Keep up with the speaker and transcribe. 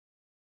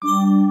Hi,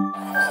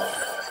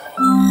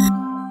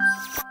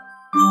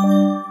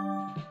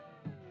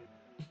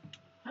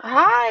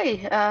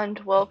 and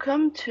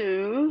welcome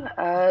to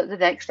the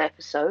next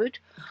episode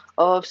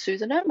of Sue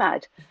the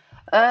Nomad.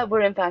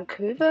 We're in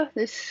Vancouver.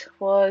 This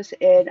was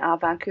in our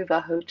Vancouver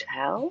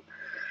hotel.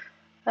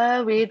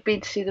 We had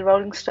been to see the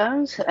Rolling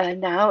Stones, and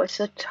now it's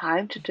a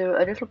time to do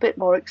a little bit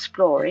more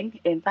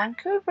exploring in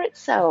Vancouver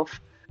itself.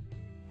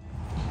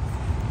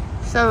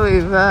 So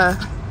we've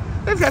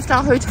left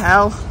our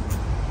hotel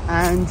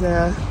and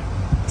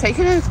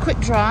taken a quick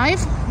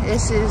drive.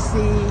 This is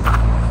the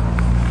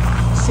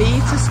Sea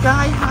to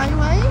Sky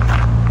Highway.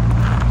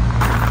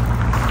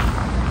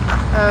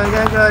 We're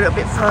going to go a little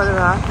bit further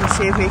up and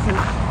see if we can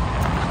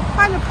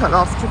find a pull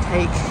off to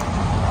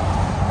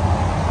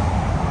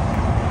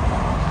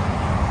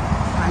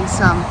find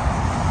some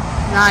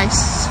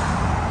nice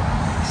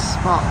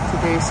spot to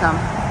do some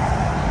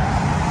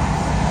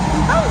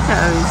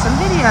photos, some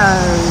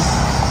videos.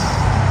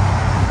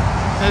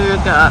 Maybe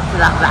we'll go up to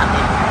that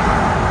valley.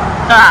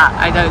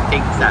 I don't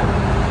think so.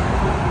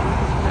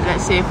 But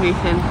let's see if we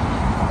can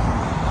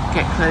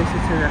get closer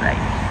to the lake.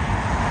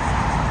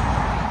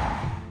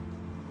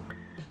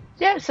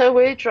 Yeah, so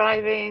we're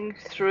driving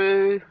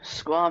through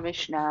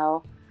Squamish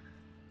now.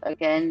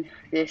 Again,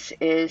 this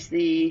is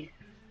the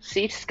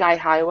Sea to Sky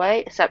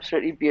Highway. It's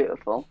absolutely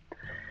beautiful.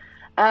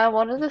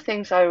 One of the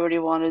things I really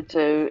want to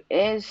do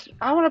is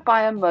I want to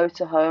buy a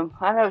motorhome.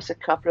 I know it's a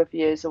couple of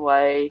years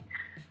away,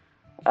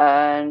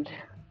 and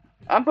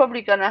I'm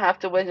probably going to have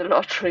to win the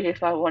lottery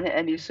if I want it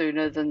any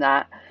sooner than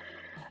that.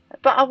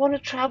 But I want to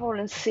travel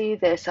and see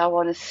this. I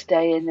want to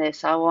stay in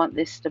this. I want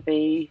this to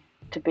be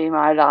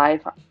my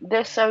life.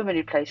 There's so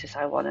many places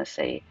I want to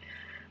see.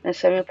 There's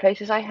so many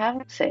places I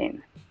haven't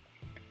seen.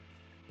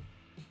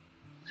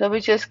 So we're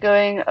just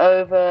going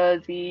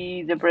over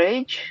the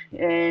bridge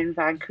in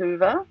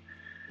Vancouver,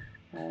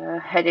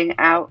 heading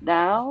out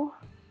now.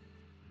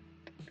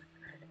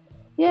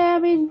 Yeah, I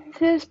mean,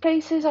 there's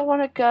places I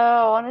want to go.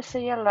 I want to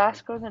see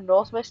Alaska and the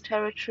Northwest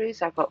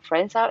Territories. I've got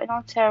friends out in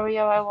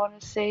Ontario I want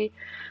to see.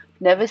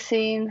 Never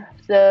seen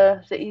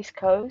the East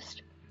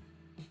Coast.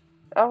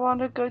 I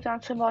want to go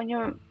down to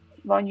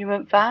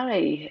Monument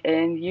Valley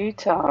in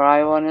Utah.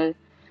 I want to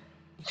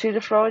see the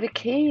Florida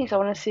Keys. I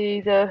want to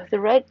see the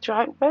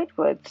giant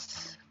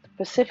redwoods, the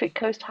Pacific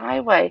Coast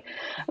Highway.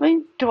 I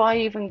mean, do I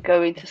even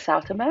go into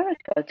South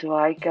America? Do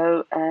I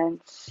go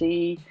and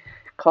see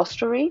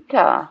Costa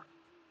Rica?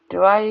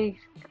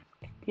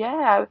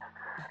 Yeah,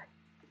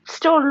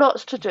 still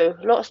lots to do,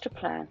 lots to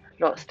plan,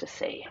 lots to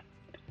see.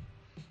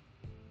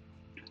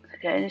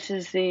 Okay, this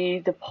is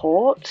the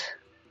port.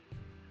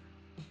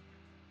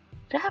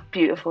 Look how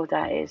beautiful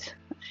that is.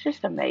 It's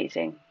just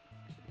amazing.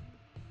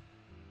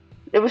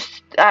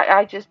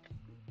 I just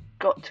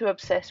got too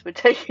obsessed with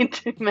taking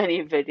too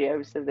many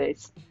videos of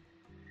this.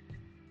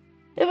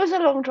 It was a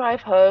long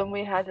drive home.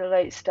 We had a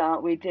late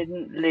start. We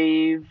didn't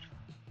leave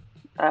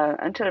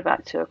until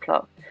about 2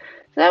 o'clock.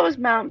 So that was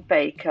Mount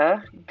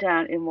Baker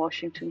down in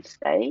Washington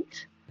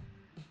State.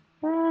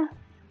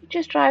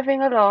 Just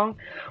driving along.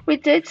 We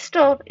did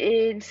stop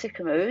in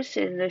Sycamoose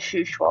in the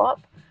shoe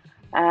shop,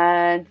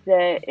 and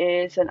there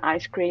is an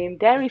ice cream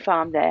dairy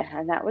farm there,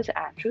 and that was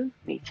Andrew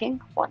meeting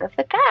one of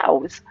the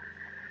cows.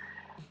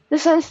 The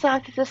sun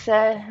started to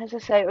set. As I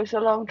say, it was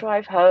a long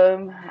drive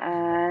home,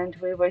 and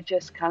we were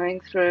just coming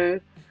through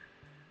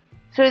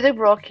the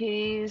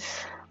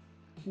Rockies,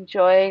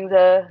 enjoying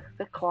the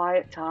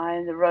quiet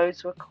time. The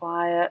roads were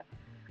quiet,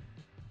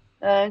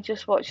 and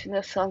just watching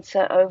the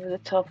sunset over the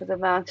top of the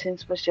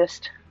mountains was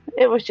just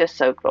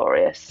so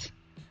glorious.